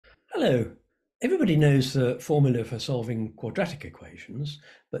Hello. Everybody knows the formula for solving quadratic equations,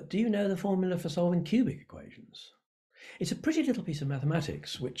 but do you know the formula for solving cubic equations? It's a pretty little piece of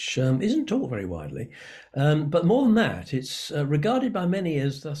mathematics, which isn't taught very widely. But more than that, it's regarded by many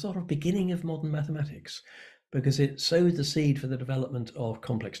as the sort of beginning of modern mathematics, because it sowed the seed for the development of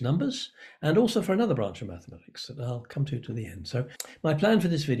complex numbers and also for another branch of mathematics that I'll come to the end. So my plan for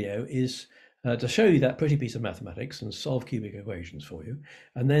this video is to show you that pretty piece of mathematics and solve cubic equations for you,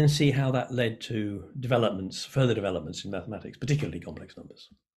 and then see how that led to developments, further developments in mathematics, particularly complex numbers.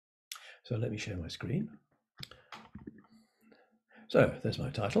 So let me share my screen. So there's my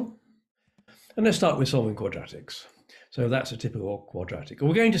title. And let's start with solving quadratics. So that's a typical quadratic.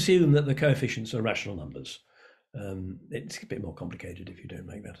 We're going to assume that the coefficients are rational numbers. It's a bit more complicated if you don't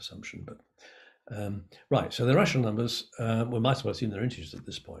make that assumption, but right, so the rational numbers, we might as well assume they're integers at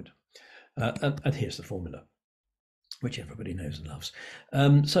this point. And here's the formula, which everybody knows and loves.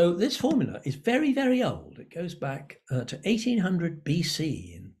 So this formula is very, very old. It goes back to 1800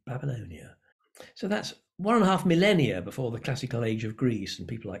 BC in Babylonia. So that's 1.5 millennia before the classical age of Greece and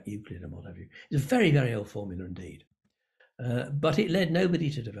people like Euclid and what have you. It's a very, very old formula indeed. But it led nobody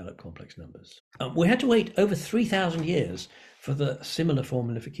to develop complex numbers. We had to wait over 3,000 years for the similar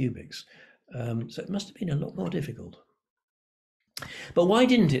formula for cubics. So it must have been a lot more difficult. But why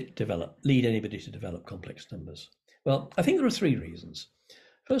didn't it lead anybody to develop complex numbers? Well, I think there are three reasons.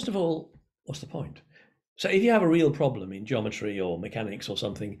 First of all, what's the point? So if you have a real problem in geometry or mechanics or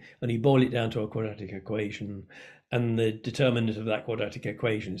something, and you boil it down to a quadratic equation, and the determinant of that quadratic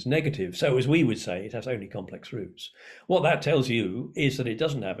equation is negative, so as we would say, it has only complex roots. What that tells you is that it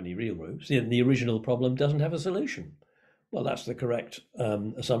doesn't have any real roots. The original problem doesn't have a solution. Well, that's the correct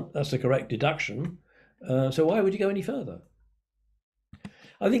deduction. So why would you go any further?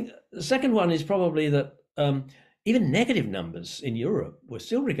 I think the second one is probably that even negative numbers in Europe were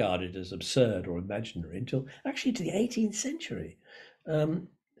still regarded as absurd or imaginary until actually to the 18th century.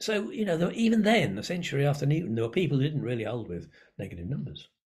 So, you know, even then, a century after Newton, there were people who didn't really hold with negative numbers.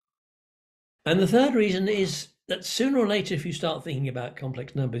 And the third reason is that sooner or later, if you start thinking about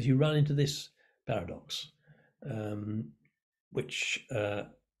complex numbers, you run into this paradox, which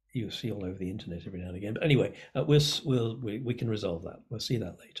you'll see all over the internet every now and again. But anyway, we can resolve that. We'll see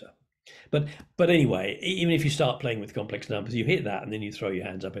that later. But anyway, even if you start playing with complex numbers, you hit that and then you throw your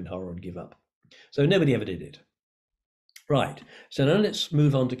hands up in horror and give up. So nobody ever did it. Right. So now let's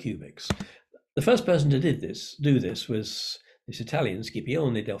move on to cubics. The first person to do this was this Italian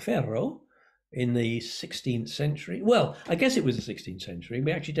Scipione del Ferro in the 16th century. Well, I guess it was the 16th century.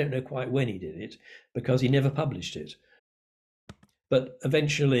 We actually don't know quite when he did it because he never published it. But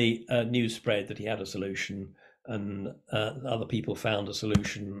eventually news spread that he had a solution, and other people found a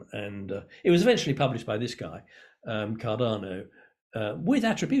solution, and it was eventually published by this guy, Cardano, with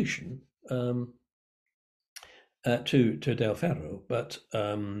attribution to Del Ferro, but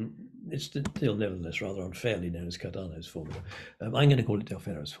it's still nevertheless rather unfairly known as Cardano's formula. I'm going to call it Del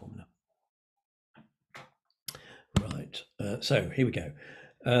Ferro's formula. Right, so here we go.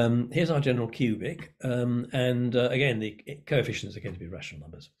 Here's our general cubic, and again, the coefficients are going to be rational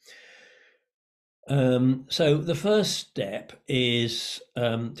numbers. So the first step is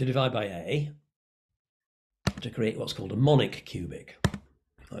to divide by a to create what's called a monic cubic,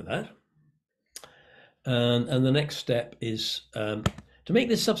 like that. And the next step is to make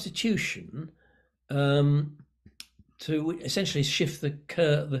this substitution to essentially shift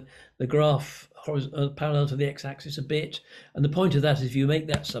the graph parallel to the x-axis a bit. And the point of that is if you make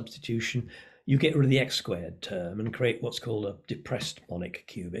that substitution, you get rid of the x squared term and create what's called a depressed monic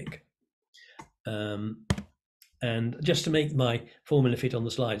cubic. And just to make my formula fit on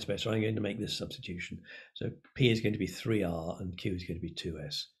the slides better, I'm going to make this substitution. So P is going to be 3R and Q is going to be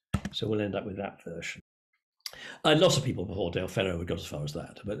 2S. So we'll end up with that version. Lots of people before Del Ferro had got as far as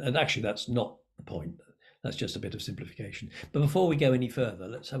that, and actually that's not the point. That's just a bit of simplification. But before we go any further,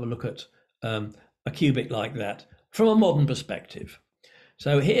 let's have a look at a cubic like that from a modern perspective.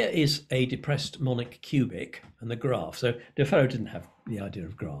 So here is a depressed monic cubic and the graph. So Del Ferro didn't have the idea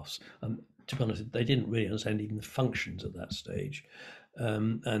of graphs. To be honest, they didn't really understand even the functions at that stage.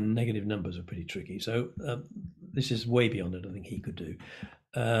 And negative numbers are pretty tricky. So this is way beyond anything he could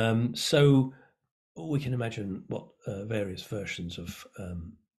do. So we can imagine what various versions of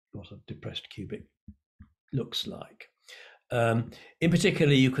what a depressed cubic looks like. In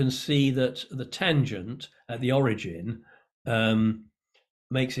particular, you can see that the tangent at the origin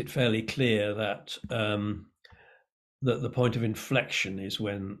makes it fairly clear that that the point of inflection is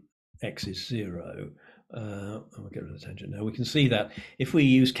when x is 0. I'll get rid of the tangent now. We can see that if we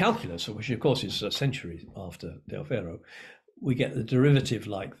use calculus, which of course is a century after Del Ferro, we get the derivative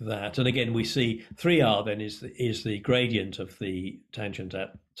like that. And again, we see 3r then is the gradient of the tangent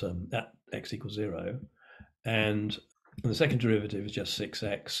at x equals 0. And the second derivative is just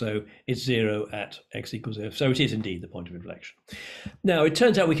 6x, so it's 0 at x equals 0. So it is indeed the point of inflection. Now, it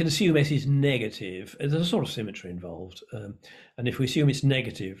turns out we can assume s is negative. There's a sort of symmetry involved. And if we assume it's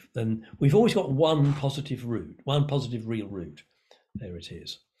negative, then we've always got one positive root, one positive real root. There it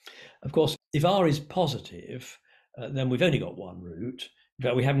is. Of course, if r is positive, then we've only got one root. In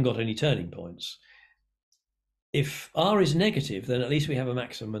fact, we haven't got any turning points. If r is negative, then at least we have a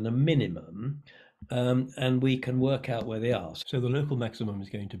maximum and a minimum, and we can work out where they are. So the local maximum is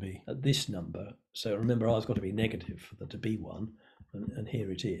going to be at this number. So remember, r's got to be negative for there to be one, and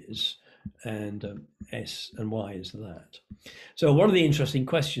here it is, and s and y is that. So one of the interesting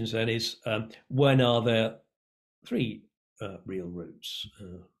questions then is, when are there three real roots?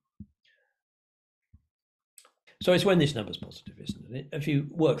 So it's when this number's positive, isn't it? If you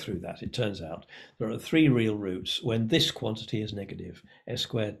work through that, it turns out there are three real roots when this quantity is negative, s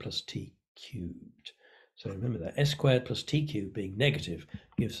squared plus t cubed. So remember that, s squared plus t cubed being negative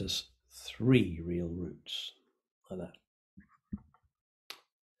gives us three real roots, like that.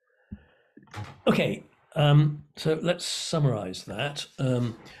 Okay, so let's summarize that.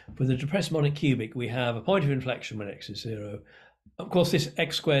 For the depressed monic cubic, we have a point of inflection when x is 0. Of course, this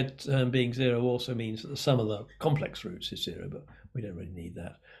x squared being 0 also means that the sum of the complex roots is 0, but we don't really need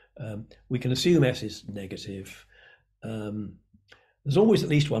that. We can assume s is negative. There's always at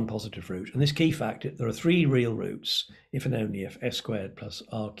least one positive root, and this key fact, there are three real roots if and only if s squared plus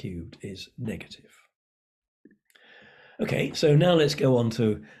r cubed is negative. Okay, so now let's go on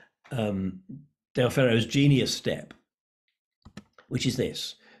to Del Ferro's genius step, which is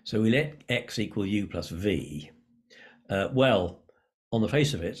this. So we let x equal u plus v. Well, on the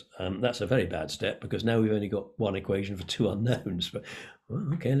face of it, that's a very bad step, because now we've only got one equation for two unknowns. But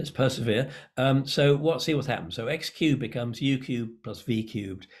well, okay, let's persevere. So see what happens. So x cubed becomes u cubed plus v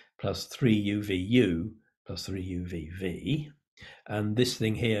cubed plus 3uvu plus 3uvv. And this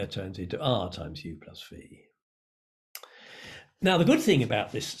thing here turns into r times u plus v. Now, the good thing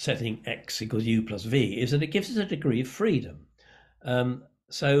about this setting x equals u plus v is that it gives us a degree of freedom.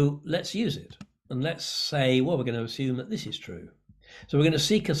 So let's use it. And let's say, well, we're going to assume that this is true. So we're going to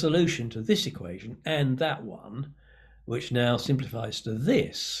seek a solution to this equation and that one, which now simplifies to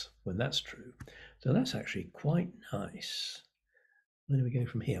this when that's true. So that's actually quite nice. Where do we go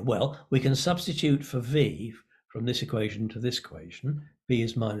from here? Well, we can substitute for v from this equation to this equation. V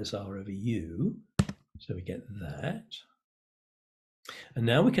is minus r over u. So we get that. And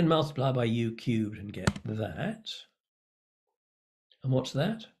now we can multiply by u cubed and get that. And what's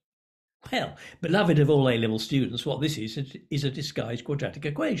that? Well, beloved of all A-level students, what this is a disguised quadratic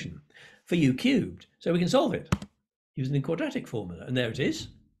equation for u cubed. So we can solve it using the quadratic formula. And there it is.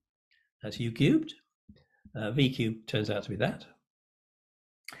 That's u cubed. V cubed turns out to be that.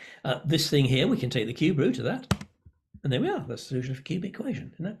 This thing here, we can take the cube root of that. And there we are. That's the solution of a cubic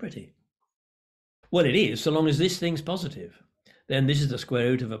equation. Isn't that pretty? Well, it is, so long as this thing's positive. Then this is the square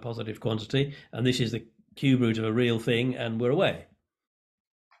root of a positive quantity, and this is the cube root of a real thing, and we're away.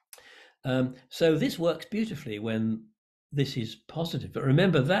 So this works beautifully when this is positive. But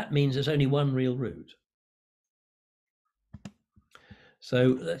remember, that means there's only one real root.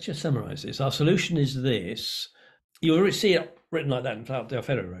 So let's just summarize this. Our solution is this. You already see it written like that. In fact, Del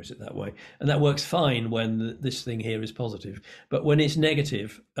Ferro wrote it that way. And that works fine when this thing here is positive. But when it's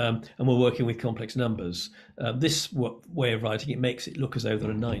negative, and we're working with complex numbers, this way of writing it makes it look as though there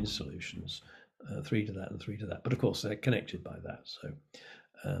are 9 solutions, 3 to that and 3 to that. But of course, they're connected by that. So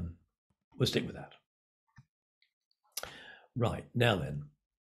we'll stick with that. Right, now then.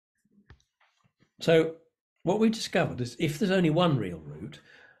 So what we discovered is if there's only one real root,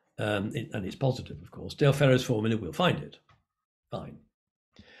 and it's positive, of course, Del Ferro's formula will find it. Fine.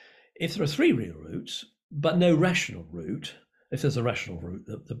 If there are 3 real roots, but no rational root, if there's a rational root,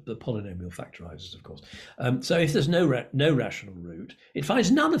 the polynomial factorizes, of course. So if there's no rational root, it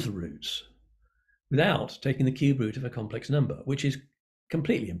finds none of the roots without taking the cube root of a complex number, which is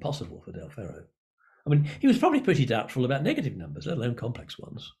completely impossible for Del Ferro. I mean, he was probably pretty doubtful about negative numbers, let alone complex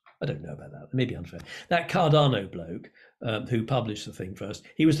ones. I don't know about that. It may be unfair. That Cardano bloke who published the thing first,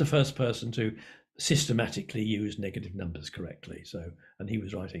 he was the first person to systematically use negative numbers correctly. And he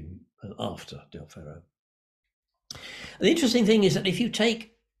was writing after Del Ferro. The interesting thing is that if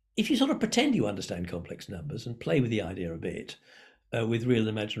you sort of pretend you understand complex numbers and play with the idea a bit with real and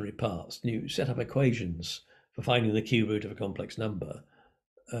imaginary parts, and you set up equations for finding the cube root of a complex number,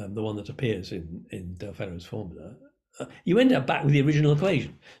 the one that appears in Del Ferro's formula, you end up back with the original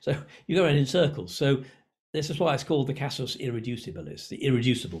equation. So you go around in circles. So This is why it's called the casus irreducibilis, the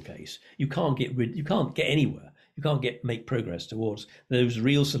irreducible case. You can't get anywhere. You can't make progress towards those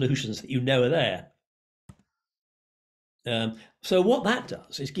real solutions that you know are there. So what that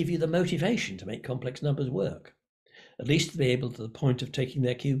does is give you the motivation to make complex numbers work, at least to be able to the point of taking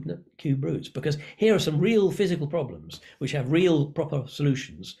their cube roots. Because here are some real physical problems which have real proper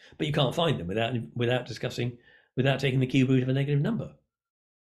solutions, but you can't find them without taking the cube root of a negative number.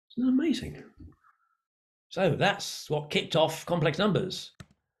 Isn't that amazing? So that's what kicked off complex numbers.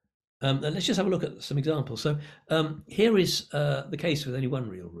 And let's just have a look at some examples. So here is the case with only one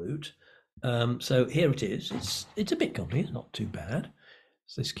real root. So here it is. It's a bit complicated, not too bad.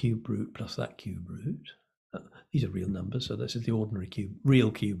 It's this cube root plus that cube root. These are real numbers, so this is the ordinary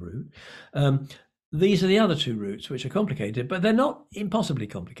real cube root. These are the other two roots, which are complicated, but they're not impossibly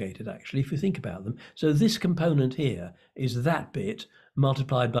complicated, actually, if you think about them. So this component here is that bit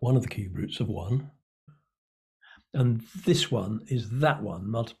multiplied by one of the cube roots of 1. And this one is that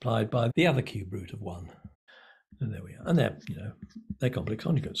one multiplied by the other cube root of 1. And there we are. And they're complex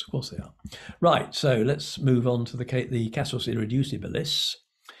conjugates, of course they are. Right, so let's move on to the casus irreducibilis.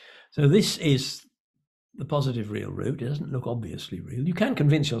 So this is the positive real root. It doesn't look obviously real. You can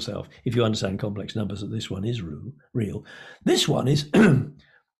convince yourself, if you understand complex numbers, that this one is real. This one is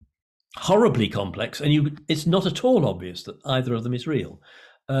horribly complex, and it's not at all obvious that either of them is real.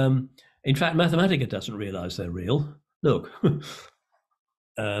 In fact, Mathematica doesn't realize they're real. Look.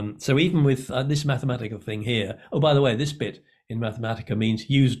 So even with this mathematical thing here, oh, by the way, this bit in Mathematica means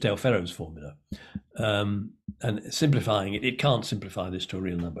use Del Ferro's formula. And simplifying it can't simplify this to a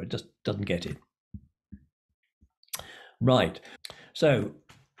real number. It just doesn't get it. Right. So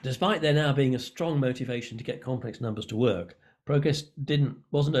despite there now being a strong motivation to get complex numbers to work, progress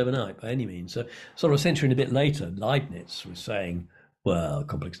wasn't overnight by any means. So sort of a century and a bit later, Leibniz was saying, well,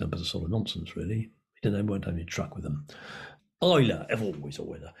 complex numbers are sort of nonsense, really. We won't have any truck with them. Euler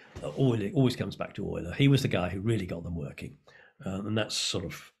always comes back to Euler. He was the guy who really got them working. And that's sort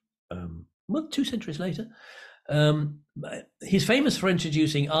of, 2 centuries later. He's famous for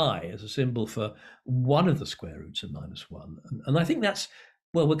introducing I as a symbol for one of the square roots of -1. And I think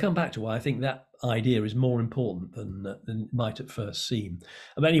we'll come back to why I think that idea is more important than it might at first seem.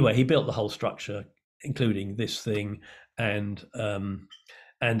 But anyway, he built the whole structure, including this thing, and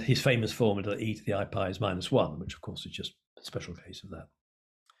his famous formula, e to the I pi is -1, which of course is just a special case of that.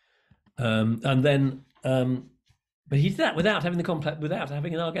 But he did that without having an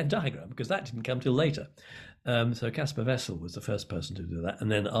Argand diagram, because that didn't come till later. So Caspar Wessel was the first person to do that,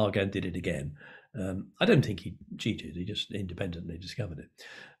 and then Argand did it again. I don't think he cheated; he just independently discovered it.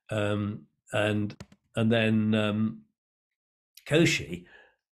 And then Cauchy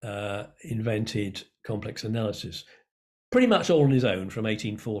invented complex analysis, pretty much all on his own from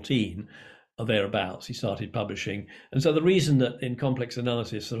 1814 or thereabouts. He started publishing, and so the reason that in complex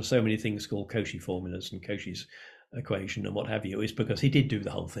analysis there are so many things called Cauchy formulas and Cauchy's equation and what have you is because he did do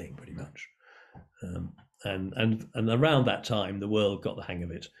the whole thing pretty much. And around that time the world got the hang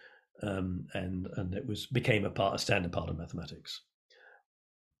of it, and it became a standard part of mathematics.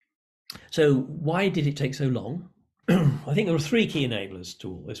 So why did it take so long? I think there were 3 key enablers to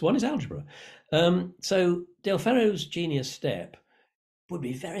all this. One is algebra. So Del Ferro's genius step would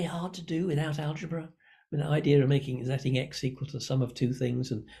be very hard to do without algebra, with the idea of setting x equal to the sum of 2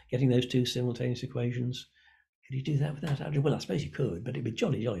 things and getting those 2 simultaneous equations. Could you do that without algebra? Well, I suppose you could, but it'd be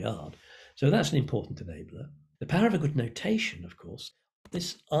jolly, jolly hard. So that's an important enabler. The power of a good notation, of course.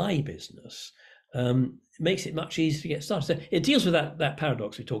 This I business makes it much easier to get started. So it deals with that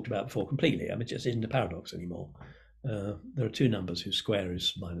paradox we talked about before completely. I mean, it just isn't a paradox anymore. There are 2 numbers whose square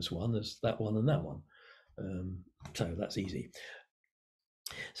is -1. There's that one and that one. So that's easy.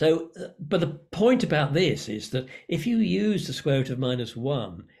 So, but the point about this is that if you use the square root of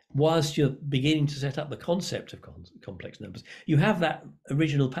 -1 whilst you're beginning to set up the concept of complex numbers, you have that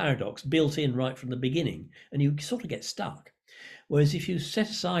original paradox built in right from the beginning, and you sort of get stuck. Whereas if you set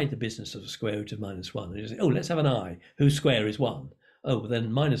aside the business of the square root of -1 and you say, oh, let's have an I whose square is 1. Oh, well,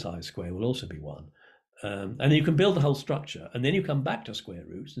 then -I square will also be 1. And you can build the whole structure, and then you come back to square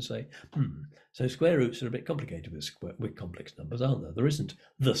roots and say, so square roots are a bit complicated with complex numbers, aren't there? There isn't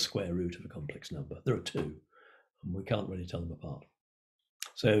the square root of a complex number. There are 2, and we can't really tell them apart.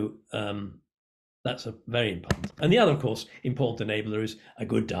 So that's a very important. And the other, of course, important enabler is a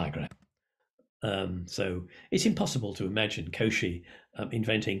good diagram. So it's impossible to imagine Cauchy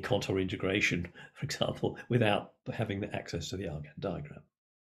inventing contour integration, for example, without having the access to the Argand diagram.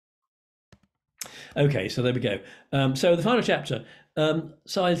 Okay, so there we go. So the final chapter.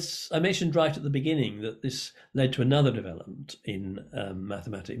 So I mentioned right at the beginning that this led to another development in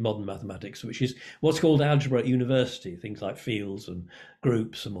modern mathematics, which is what's called algebra at university, things like fields and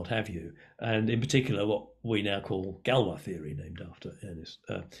groups and what have you, and in particular what we now call Galois theory, named after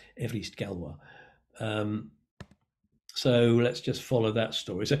Évariste Galois. So let's just follow that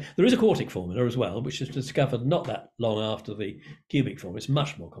story. So there is a quartic formula as well, which was discovered not that long after the cubic formula. It's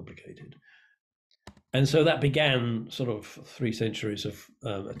much more complicated. And so that began sort of 3 centuries of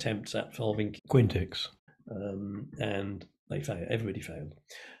attempts at solving quintics, and they failed. Everybody failed,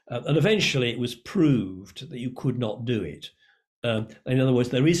 and eventually it was proved that you could not do it. In other words,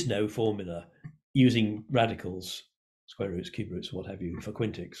 there is no formula using radicals, square roots, cube roots, what have you, for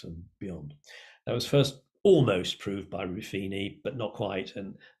quintics and beyond. That was first almost proved by Ruffini, but not quite.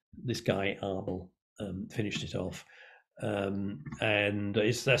 And this guy Abel finished it off, and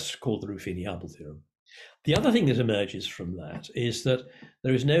that's called the Ruffini-Abel theorem. The other thing that emerges from that is that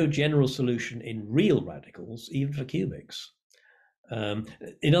there is no general solution in real radicals, even for cubics.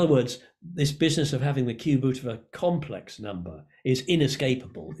 In other words, this business of having the cube root of a complex number is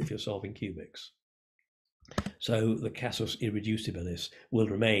inescapable if you're solving cubics. So the casus irreducibilis will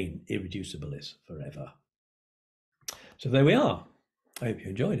remain irreducibilis forever. So there we are. I hope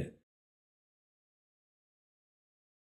you enjoyed it.